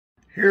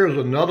Here's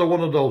another one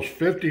of those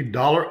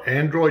 $50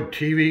 Android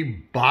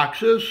TV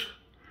boxes.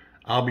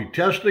 I'll be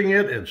testing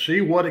it and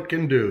see what it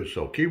can do,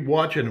 so keep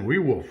watching and we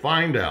will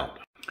find out.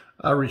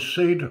 I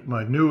received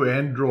my new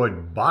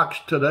Android box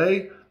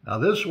today. Now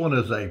this one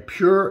is a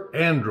pure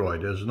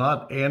Android. It's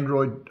not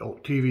Android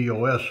TV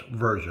OS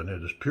version.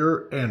 It is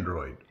pure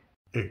Android.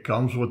 It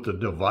comes with the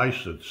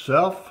device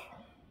itself.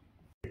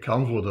 It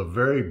comes with a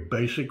very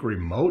basic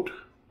remote.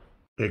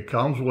 It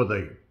comes with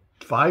a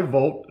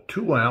 5-volt,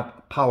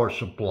 2-amp power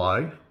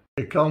supply.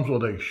 It comes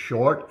with a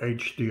short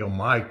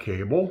HDMI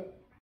cable.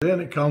 Then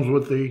it comes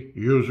with the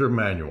user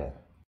manual.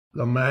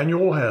 The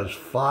manual has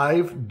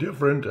 5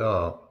 different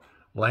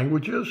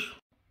languages.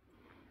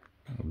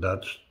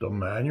 That's the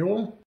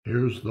manual.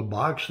 Here's the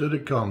box that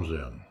it comes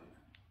in.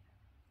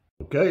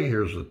 Okay,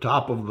 here's the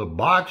top of the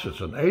box. It's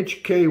an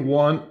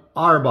HK1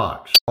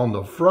 RBOX. On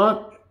the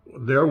front,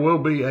 there will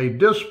be a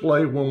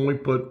display when we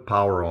put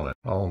power on it.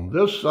 On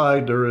this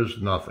side, there is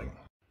nothing.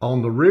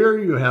 On the rear,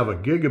 you have a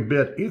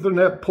gigabit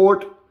Ethernet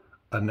port,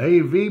 an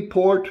AV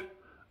port,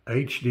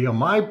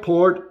 HDMI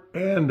port,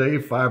 and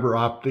a fiber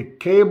optic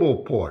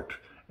cable port,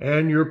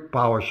 and your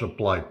power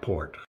supply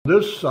port. On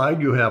this side,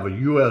 you have a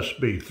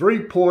USB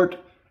 3 port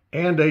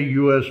and a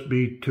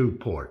USB 2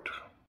 port.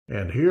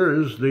 And here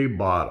is the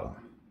bottom.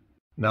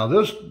 Now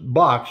this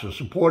box is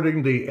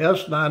supporting the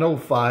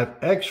S905X4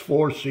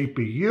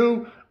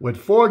 CPU with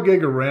 4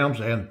 gig of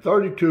RAM and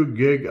 32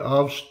 gig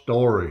of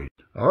storage.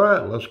 All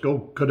right, let's go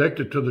connect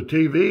it to the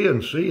TV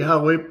and see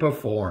how it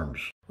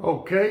performs.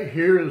 Okay,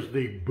 here is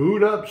the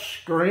boot up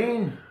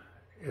screen.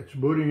 It's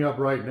booting up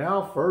right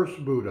now.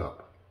 First boot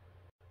up.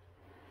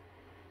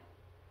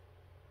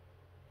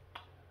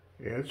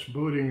 It's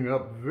booting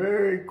up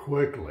very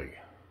quickly.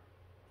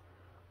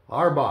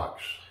 RBOX,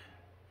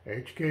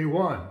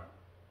 HK1.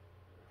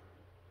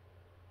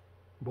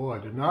 Boy,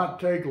 it did not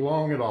take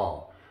long at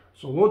all.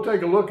 So we'll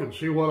take a look and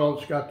see what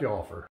else it's got to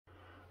offer.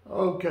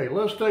 Okay,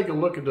 let's take a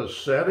look at the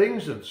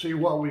settings and see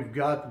what we've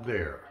got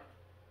there.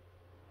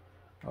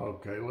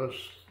 Okay, let's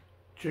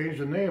change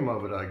the name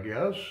of it, I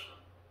guess.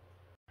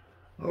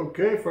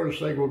 Okay, first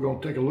thing we're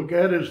going to take a look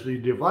at is the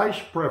device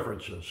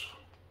preferences.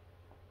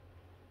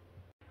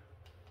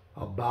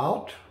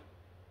 About.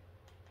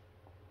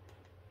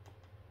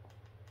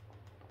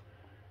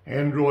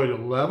 Android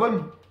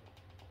 11.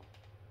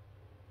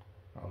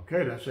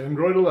 Okay, that's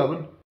Android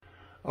 11.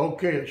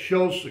 Okay, it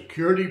shows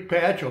security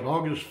patch on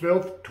August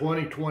 5th,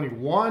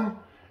 2021.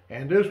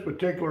 And this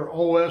particular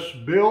OS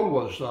build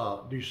was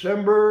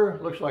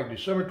looks like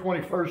December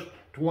 21st,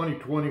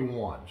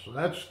 2021. So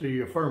that's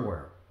the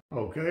firmware.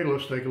 Okay,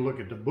 let's take a look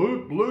at the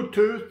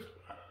Bluetooth.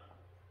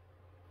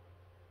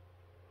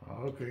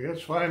 Okay,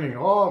 it's finding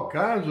all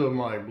kinds of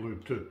my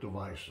Bluetooth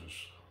devices.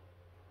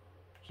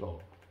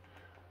 So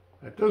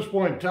at this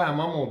point in time,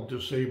 I'm going to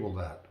disable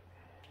that.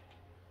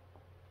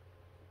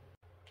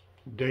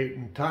 Date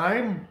and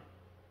time,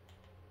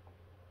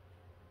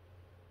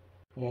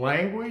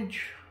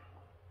 language,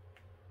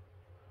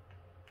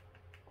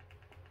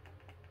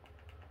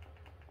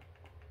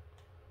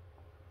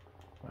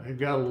 they've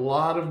got a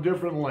lot of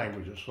different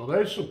languages, so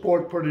they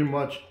support pretty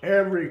much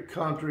every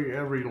country,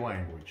 every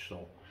language,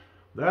 so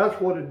that's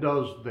what it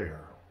does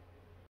there.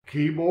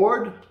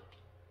 Keyboard,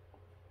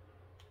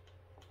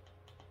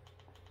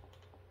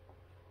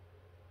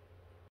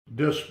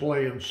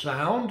 display and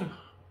sound,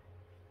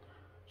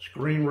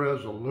 screen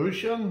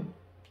resolution.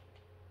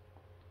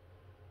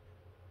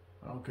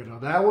 Okay, now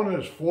that one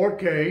is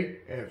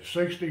 4K at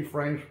 60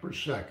 frames per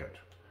second.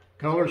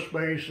 Color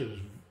space is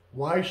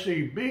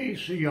YCB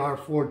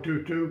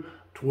CR422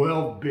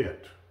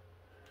 12-bit.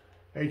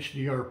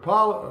 HDR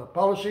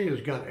policy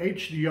has got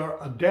HDR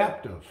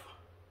adaptive.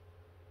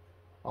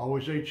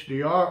 Always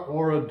HDR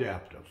or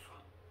adaptive.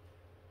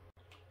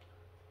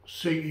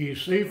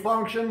 CEC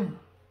function,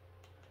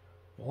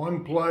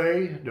 one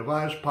play,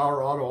 device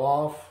power auto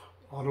off,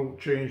 auto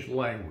change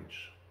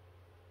language.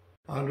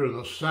 Under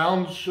the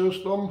sound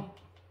system,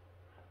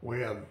 we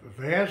have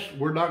advanced.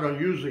 We're not going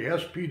to use the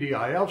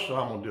SPDIF, so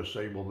I'm going to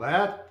disable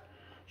that.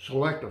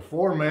 Select the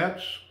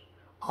formats,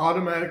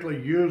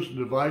 automatically use the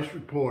device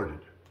reported,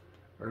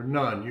 or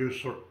none,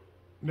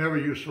 never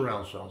use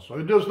surround sound. So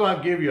it does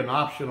not give you an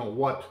option on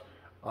what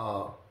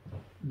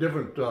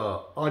different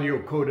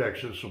audio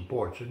codecs it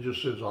supports. It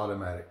just says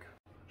automatic.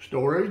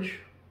 Storage.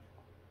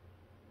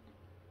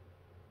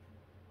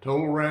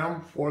 Total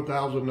RAM,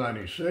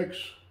 4096.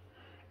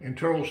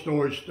 Internal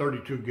storage,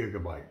 32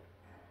 gigabyte.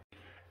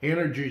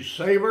 Energy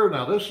saver.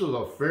 Now this is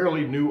a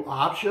fairly new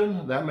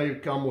option. That may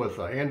come with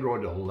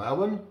Android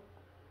 11.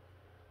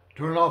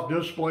 Turn off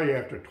display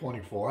after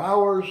 24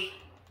 hours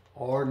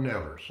or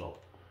never. So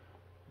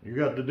you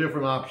got the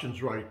different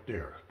options right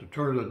there to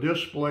turn the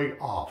display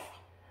off.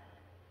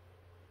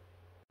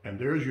 And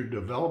there's your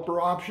developer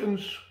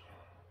options.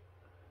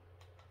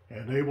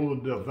 Enable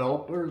the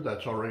developer,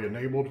 that's already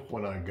enabled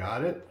when I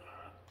got it.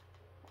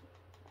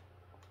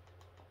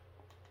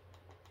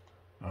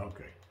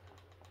 Okay.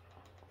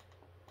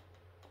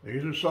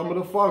 These are some of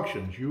the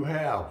functions you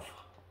have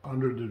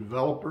under the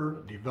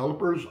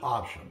developer's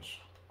options.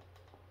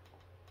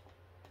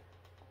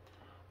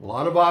 A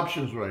lot of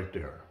options right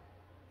there.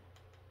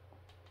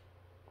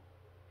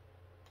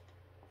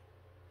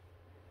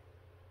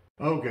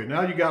 Okay,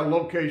 now you got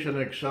location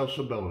and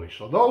accessibility.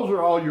 So those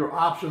are all your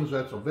options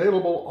that's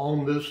available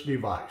on this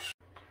device.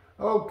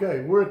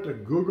 Okay, we're at the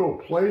Google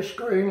Play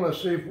screen.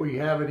 Let's see if we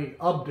have any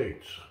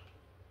updates.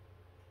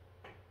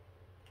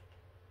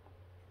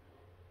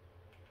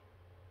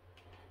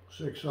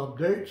 Six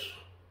updates.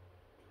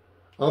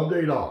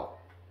 Update all.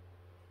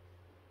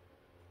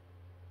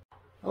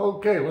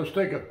 Okay, let's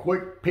take a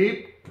quick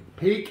peek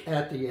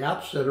at the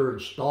apps that are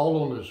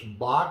installed on this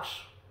box.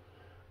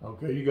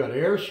 Okay, you got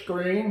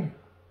AirScreen,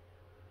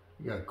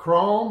 you got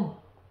Chrome,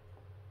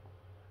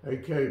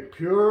 HK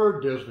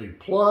Pure, Disney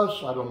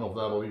Plus. I don't know if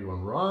that'll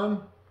even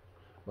run,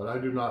 but I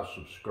do not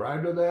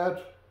subscribe to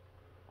that.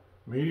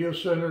 Media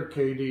Center,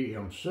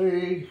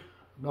 KDMC,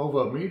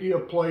 Nova Media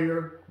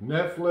Player,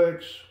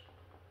 Netflix.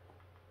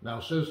 Now,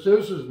 since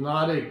this is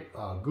not a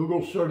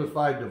Google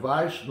certified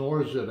device,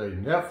 nor is it a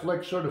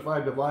Netflix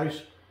certified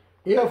device,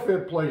 if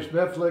it plays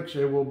Netflix,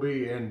 it will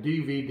be in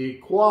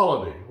DVD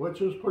quality, which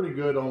is pretty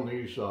good on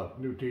these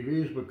new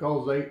TVs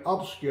because they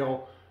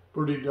upscale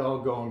pretty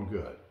doggone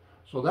good.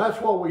 So that's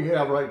what we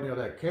have right now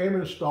that came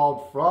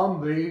installed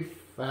from the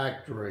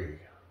factory.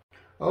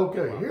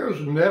 Okay, here's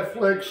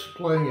Netflix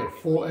playing at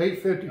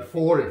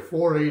 854 at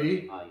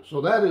 480.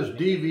 So that is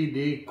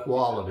DVD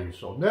quality.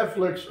 So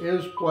Netflix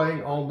is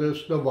playing on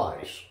this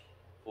device.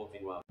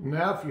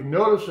 Now, if you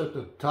notice at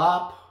the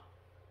top,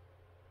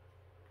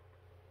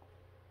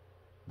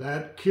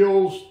 that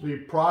kills the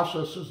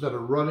processes that are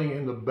running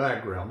in the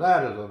background.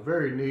 That is a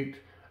very neat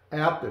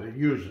app that it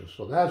uses.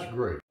 So that's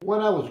great. When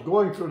I was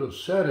going through the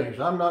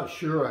settings, I'm not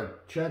sure I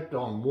checked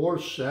on more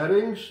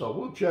settings. So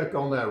we'll check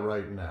on that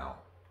right now.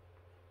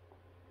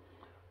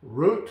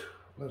 Root,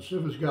 let's see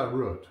if it's got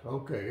root.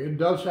 Okay, it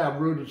does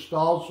have root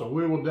installed, so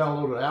we will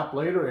download the app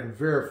later and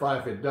verify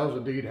if it does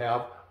indeed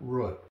have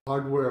root.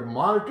 Hardware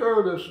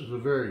monitor, this is a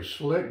very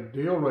slick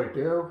deal right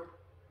there.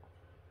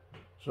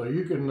 So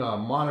you can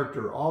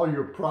monitor all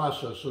your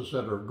processes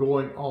that are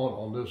going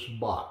on this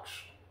box.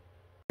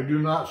 I do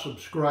not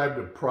subscribe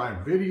to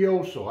Prime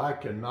Video, so I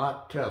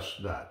cannot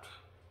test that.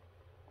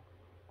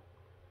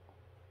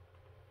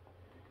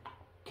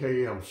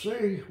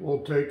 KMC,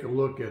 we'll take a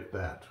look at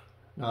that.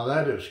 Now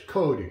that is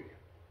Kodi.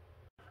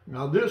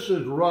 Now this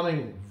is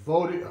running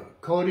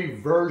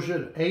Kodi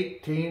version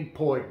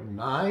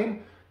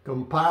 18.9,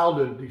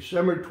 compiled in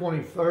December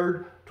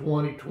 23rd,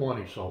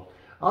 2020. So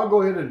I'll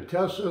go ahead and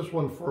test this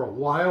one for a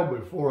while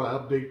before I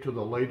update to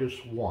the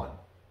latest one.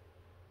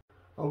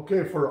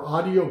 Okay, for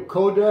audio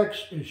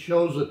codecs, it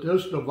shows that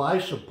this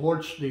device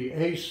supports the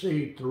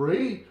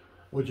AC3,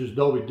 which is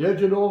Dolby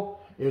Digital.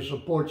 It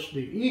supports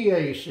the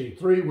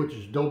EAC3, which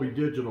is Dolby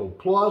Digital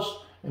Plus,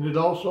 and it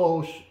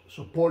also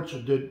supports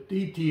the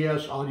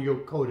DTS audio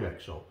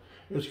codec. So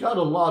it's got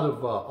a lot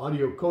of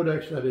audio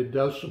codecs that it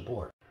does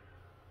support.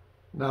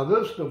 Now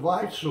this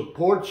device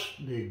supports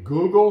the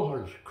Google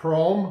or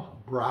Chrome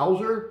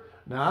browser.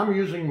 Now I'm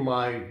using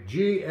my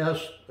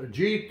G30S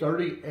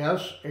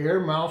Air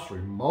Mouse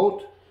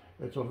remote.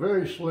 It's a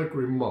very slick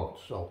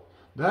remote. So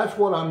that's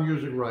what I'm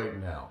using right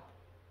now.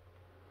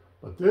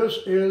 But this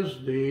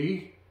is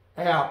the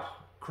app,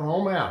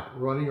 Chrome app,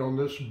 running on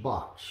this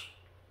box.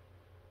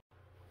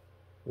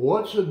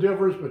 What's the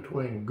difference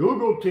between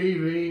Google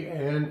TV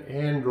and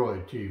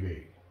Android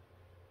TV?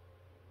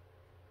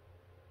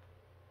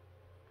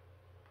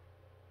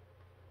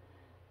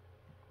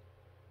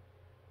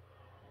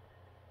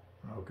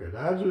 Okay,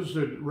 that is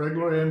the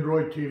regular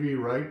Android TV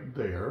right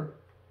there.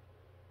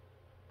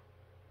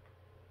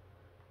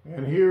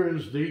 And here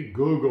is the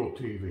Google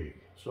TV.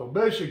 So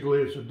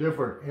basically it's a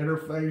different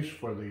interface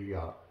for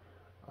the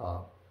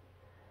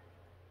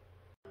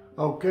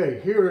okay,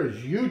 here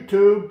is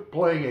YouTube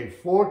playing a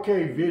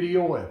 4K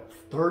video at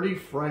 30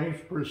 frames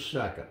per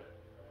second.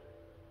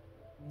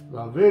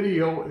 The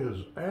video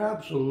is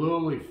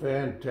absolutely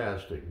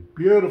fantastic.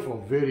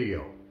 Beautiful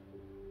video.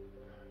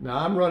 Now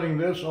I'm running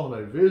this on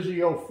a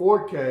Vizio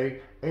 4K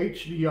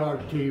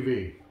HDR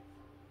TV.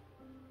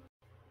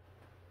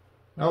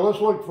 Now let's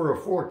look for a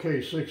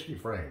 4K 60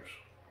 frames.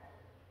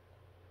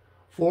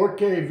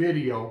 4K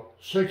video,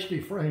 60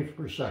 frames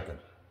per second.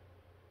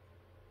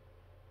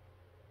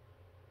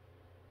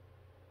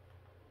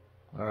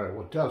 All right,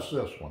 we'll test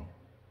this one.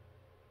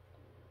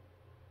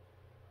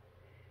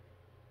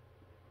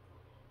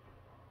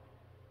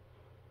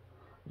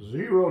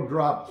 Zero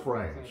drop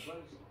frames.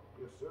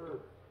 Yes, sir.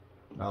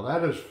 Now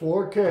that is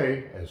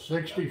 4K at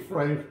 60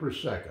 frames per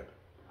second.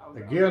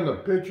 Again, the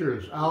picture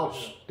is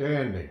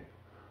outstanding.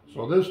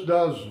 So this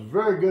does a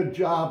very good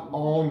job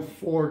on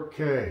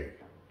 4K.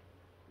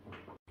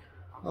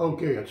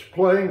 Okay, it's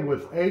playing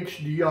with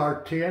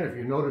HDR10. If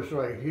you notice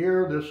right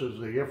here, this is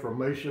the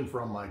information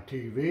from my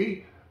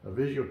TV. A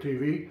Vizio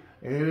TV,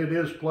 and it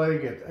is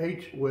playing at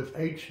with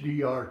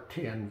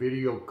HDR10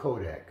 video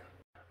codec.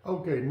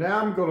 Okay,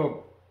 now I'm going to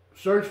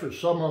search for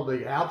some of the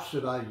apps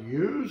that I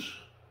use.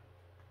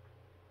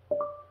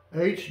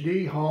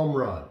 HD Home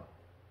Run.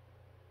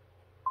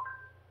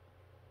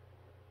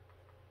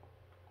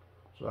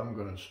 So I'm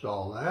going to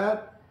install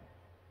that.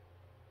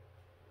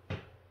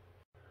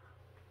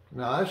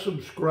 Now I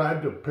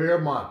subscribed to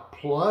Paramount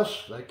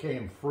Plus. That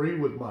came free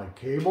with my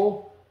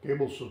cable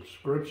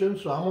subscription.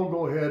 So I'm going to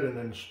go ahead and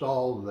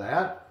install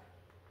that.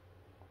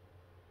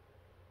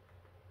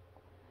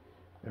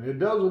 And it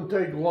doesn't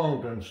take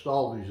long to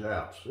install these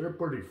apps. They're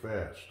pretty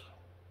fast.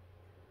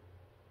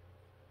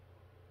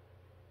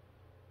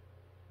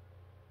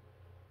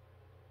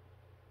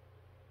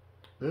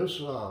 This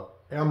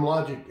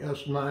Amlogic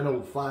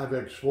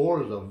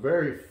S905X4 is a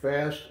very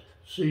fast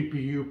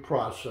CPU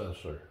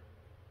processor.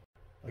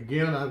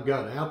 Again, I've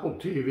got Apple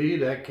TV.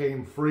 That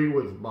came free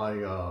with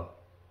my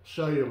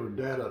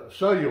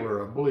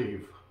cellular, I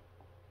believe.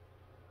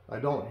 I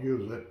don't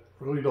use it.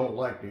 Really don't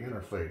like the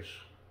interface.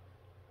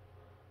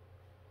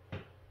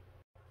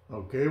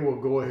 Okay, we'll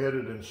go ahead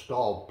and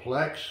install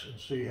Plex and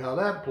see how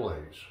that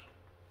plays.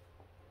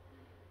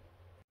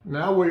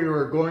 Now we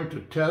are going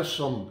to test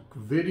some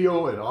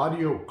video and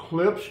audio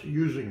clips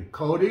using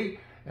Kodi,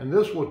 and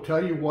this will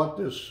tell you what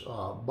this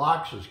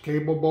box is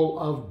capable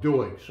of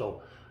doing.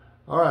 So,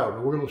 all right,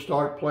 we're going to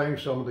start playing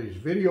some of these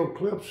video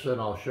clips,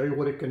 and I'll show you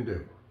what it can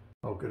do.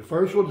 Okay, the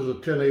first one is a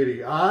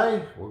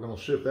 1080i. We're going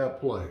to see if that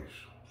plays.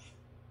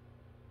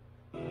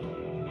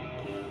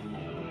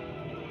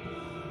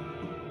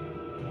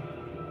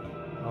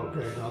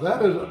 Okay, now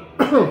that is a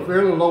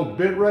fairly low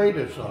bit rate.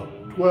 It's a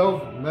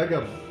 12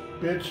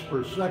 megabits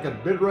per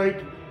second bit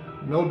rate.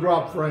 No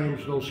drop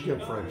frames, no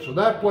skip frames. So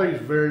that plays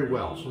very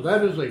well. So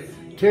that is a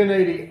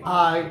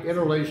 1080i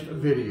interlaced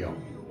video.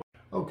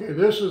 Okay,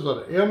 this is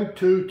an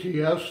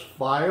M2TS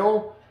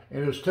file,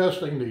 and it's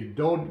testing the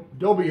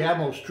Dolby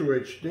Atmos True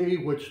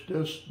HD, which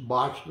this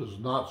box does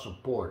not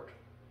support.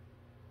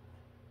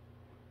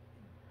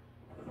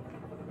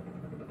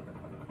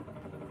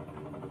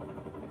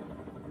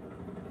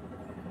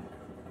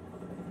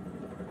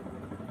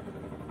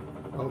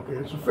 Okay,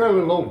 it's a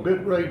fairly low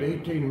bit rate,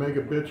 18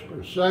 megabits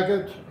per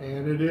second,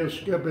 and it is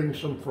skipping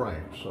some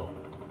frames.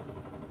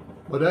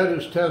 But that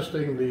is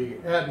testing the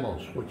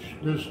Atmos, which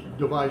this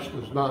device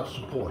does not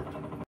support.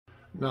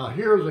 Now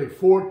here's a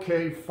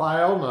 4K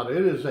file. Now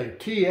it is a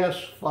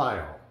TS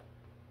file.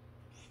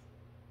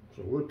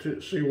 So we'll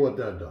see what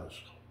that does.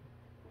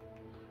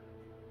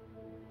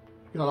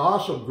 Got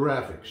awesome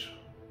graphics,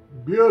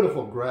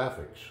 beautiful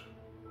graphics.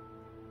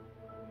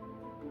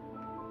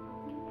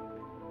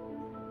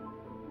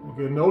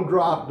 Again, no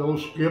drop, no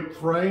skip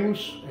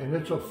frames, and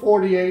it's a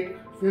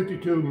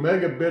 4852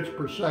 megabits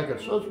per second,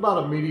 so it's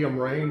about a medium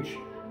range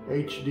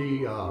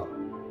HD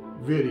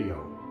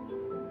video,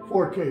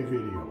 4K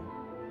video.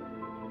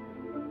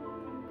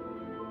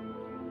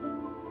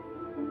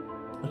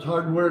 It's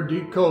hardware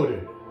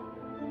decoded,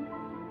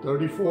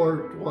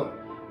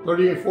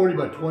 3840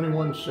 by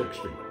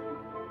 2160.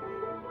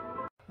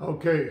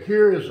 Okay,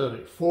 here is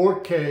a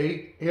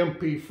 4K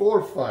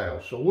MP4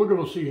 file, so we're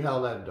going to see how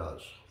that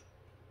does.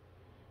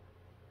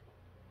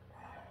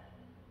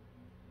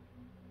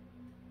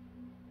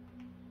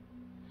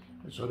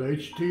 It's an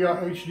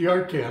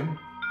HDR10.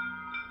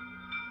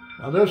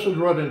 Now this is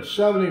running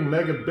 70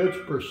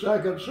 megabits per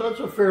second, so it's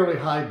a fairly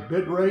high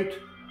bit rate,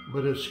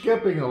 but it's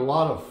skipping a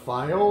lot of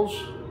files.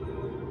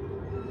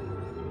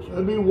 So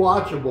it'd be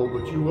watchable,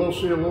 but you will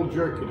see a little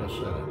jerkiness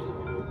in it.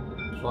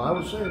 So I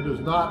would say it does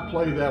not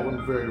play that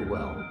one very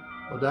well,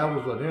 but that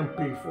was an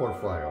MP4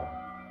 file.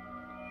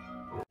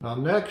 Now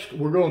next,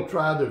 we're going to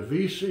try the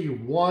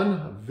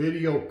VC1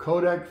 video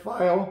codec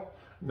file.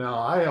 Now,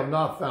 I have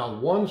not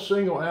found one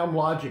single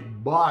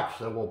Amlogic box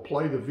that will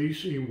play the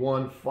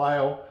VC1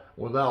 file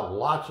without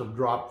lots of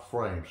dropped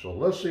frames. So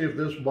let's see if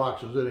this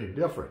box is any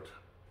different.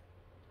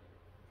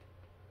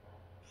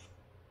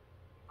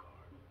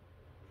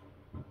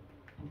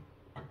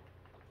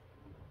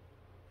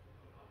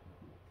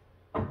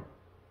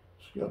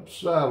 Skip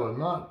 7,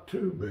 not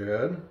too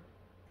bad.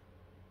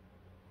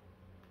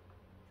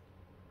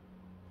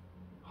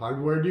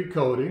 Hardware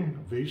decoding,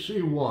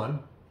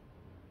 VC1.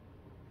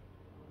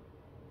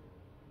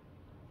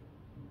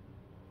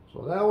 So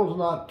that was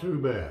not too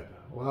bad.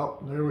 Well,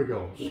 there we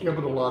go.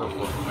 Skipping a lot of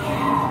frames.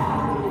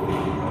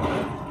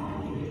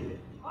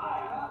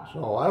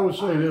 So I would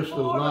say this does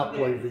not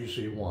play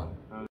VC1.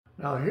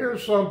 Now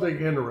here's something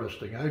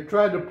interesting. I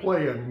tried to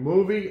play a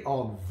movie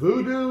on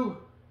Vudu,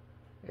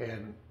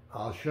 and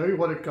I'll show you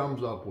what it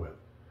comes up with.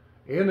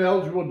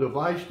 Ineligible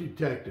device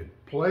detected.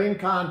 Playing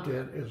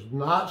content is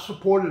not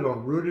supported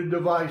on rooted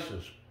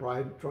devices.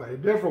 Try a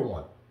different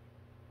one.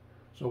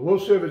 So we'll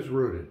see if it's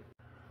rooted.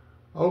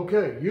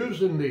 Okay,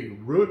 using the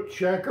root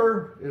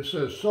checker, it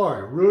says,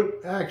 sorry,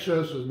 root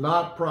access is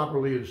not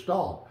properly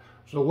installed.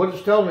 So what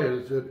it's telling me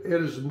is that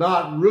it is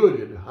not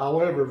rooted.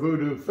 However,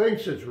 Vudu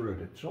thinks it's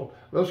rooted. So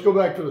let's go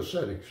back to the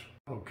settings.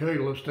 Okay,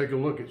 let's take a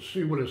look and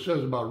see what it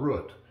says about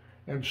root.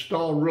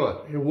 Install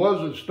root. It was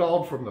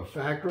installed from the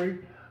factory,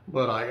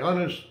 but I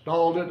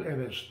uninstalled it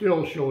and it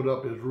still showed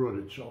up as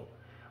rooted. So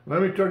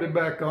let me turn it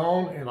back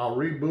on and I'll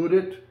reboot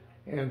it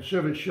and see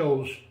if it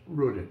shows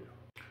rooted.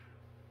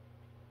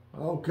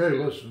 Okay,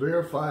 let's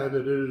verify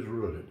that it is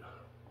rooted.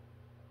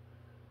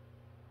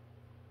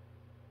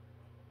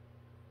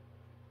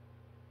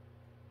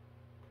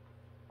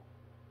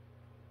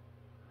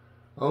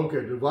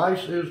 Okay,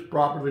 device is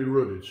properly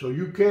rooted. So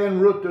you can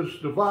root this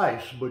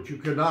device, but you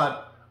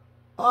cannot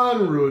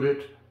unroot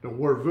it to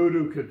where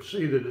Voodoo could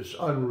see that it's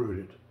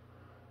unrooted.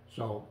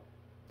 So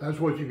that's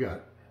what you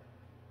got.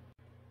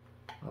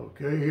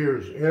 Okay,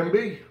 here's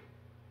MB.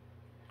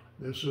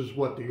 This is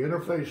what the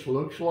interface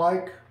looks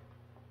like.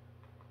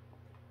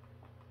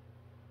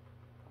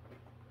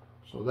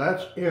 So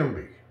that's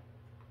MB.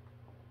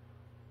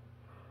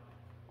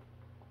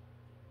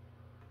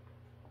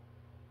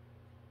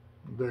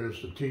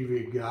 There's the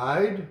TV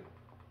guide.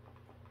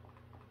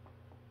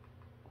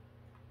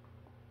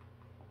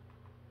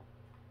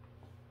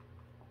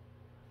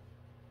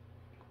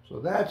 So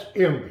that's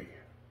MB.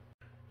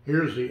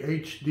 Here's the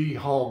HD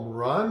home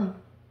run.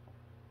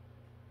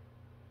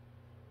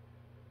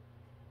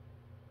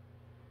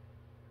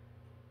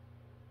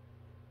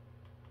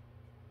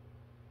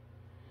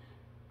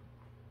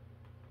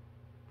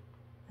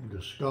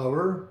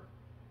 Discover.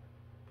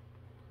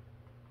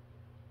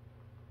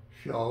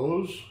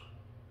 Shows.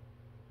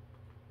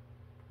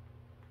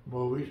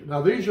 Movies.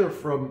 Now these are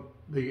from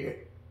the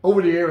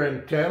over-the-air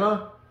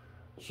antenna,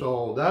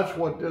 so that's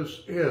what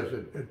this is.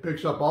 It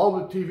picks up all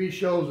the TV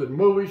shows and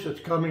movies that's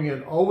coming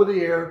in over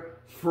the air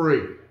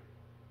free.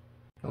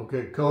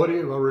 Okay, Kodi,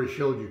 I've already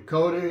showed you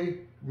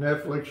Kodi.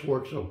 Netflix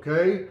works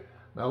okay.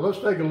 Now let's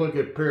take a look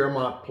at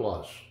Paramount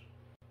Plus.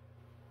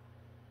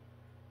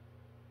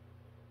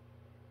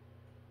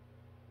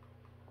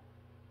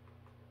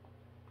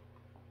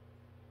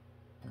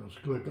 Let's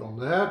click on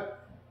that.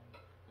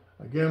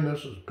 Again,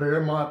 this is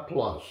Paramount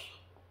Plus.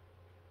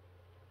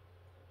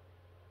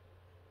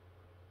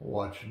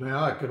 Watch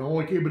now. I can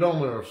only keep it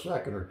on there a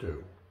second or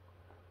two.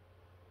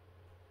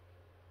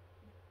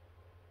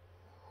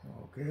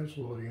 Okay, it's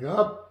loading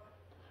up.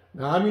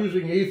 Now I'm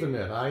using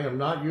Ethernet. I am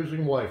not using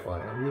Wi-Fi.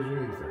 I'm using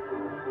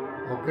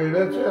Ethernet. Okay,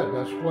 that's it.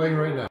 That's playing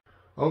right now.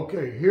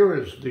 Okay, here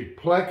is the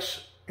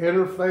Plex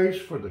interface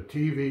for the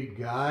TV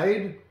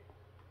guide.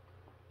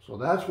 So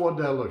that's what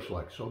that looks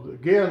like. So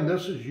again,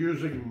 this is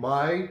using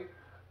my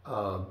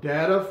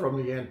data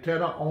from the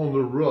antenna on the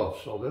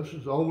roof. So this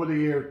is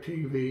over-the-air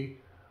TV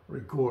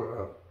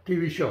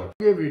TV show. I'll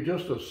give you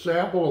just a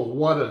sample of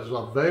what is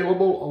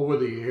available over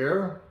the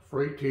air.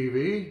 Free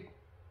TV,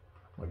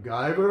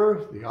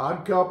 MacGyver, The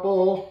Odd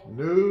Couple,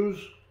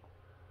 News,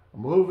 a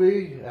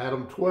movie,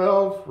 Adam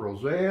 12,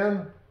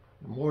 Roseanne,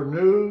 more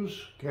news,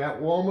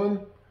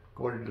 Catwoman,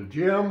 According to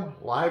Jim,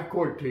 Live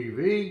Court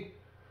TV,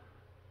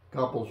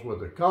 Couples with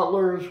the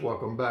Cutlers,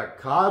 Welcome Back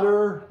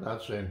Cotter,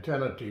 that's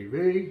Antenna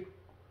TV,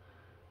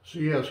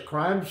 CS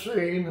Crime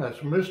Scene,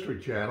 that's Mystery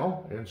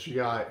Channel,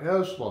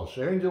 NCIS Los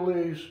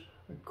Angeles,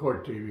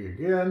 Court TV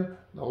again,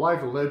 The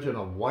Life and Legend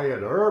of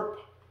Wyatt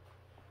Earp,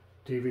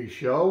 TV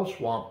show,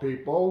 Swamp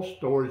People,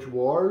 Storage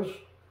Wars.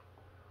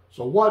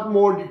 So what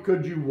more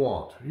could you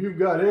want? You've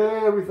got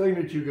everything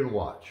that you can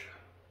watch.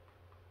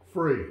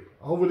 Free,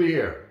 over the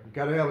air. You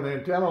got to have an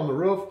antenna on the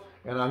roof,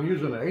 and I'm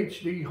using an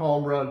HD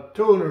home run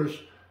tuners,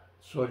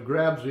 so it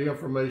grabs the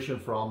information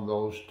from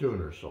those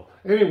tuners. So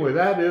anyway,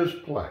 that is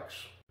Plex.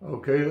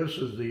 Okay, this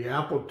is the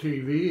Apple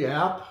TV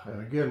app,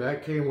 and again,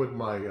 that came with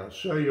my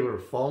cellular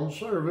phone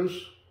service.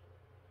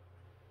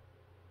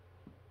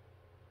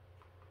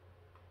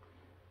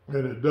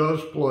 And it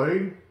does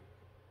play,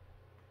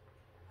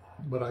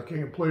 but I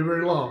can't play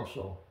very long,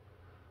 so.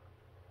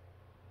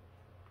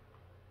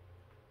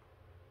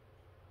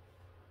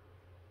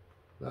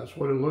 That's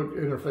what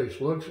interface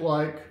looks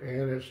like,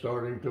 and it's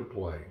starting to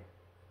play.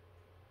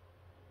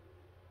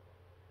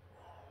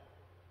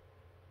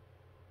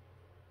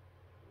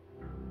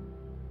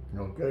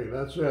 Okay,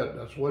 that's it.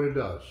 That's what it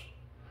does.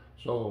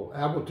 So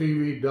Apple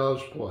TV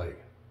does play.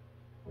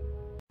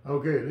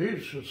 Okay,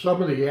 these are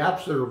some of the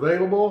apps that are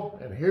available,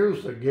 and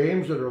here's the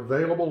games that are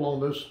available on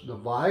this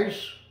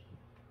device.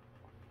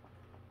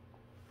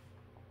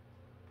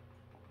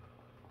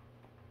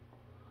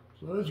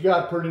 So it's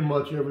got pretty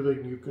much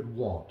everything you could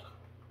want.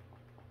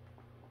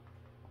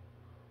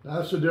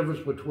 That's the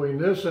difference between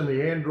this and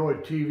the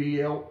Android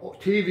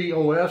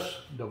tvOS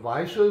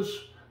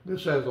devices.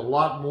 This has a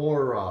lot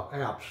more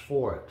apps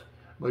for it.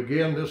 But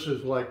again, this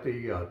is like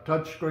the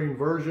touchscreen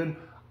version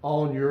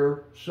on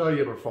your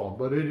cellular phone,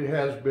 but it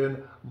has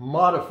been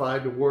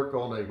modified to work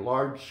on a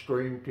large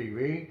screen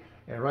TV.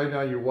 And right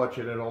now you're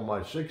watching it on my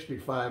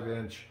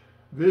 65-inch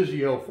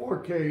Vizio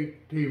 4K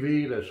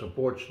TV that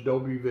supports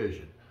Dolby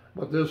Vision.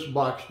 But this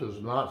box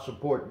does not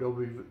support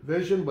Dolby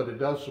Vision, but it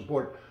does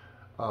support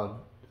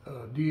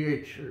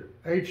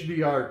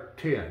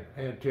HDR10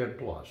 and 10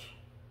 Plus.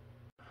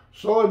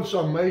 So in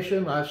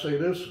summation, I say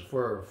this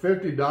for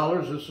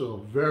 $50, this is a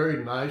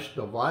very nice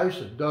device.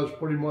 It does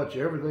pretty much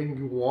everything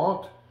you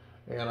want.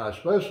 And I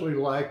especially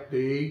like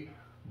the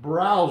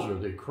browser,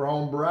 the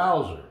Chrome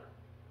browser.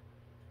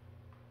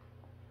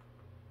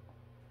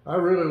 I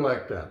really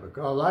like that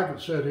because I can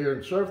sit here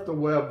and surf the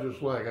web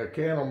just like I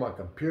can on my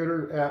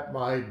computer at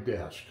my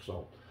desk.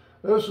 So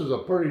this is a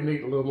pretty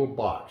neat little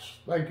box.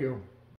 Thank you.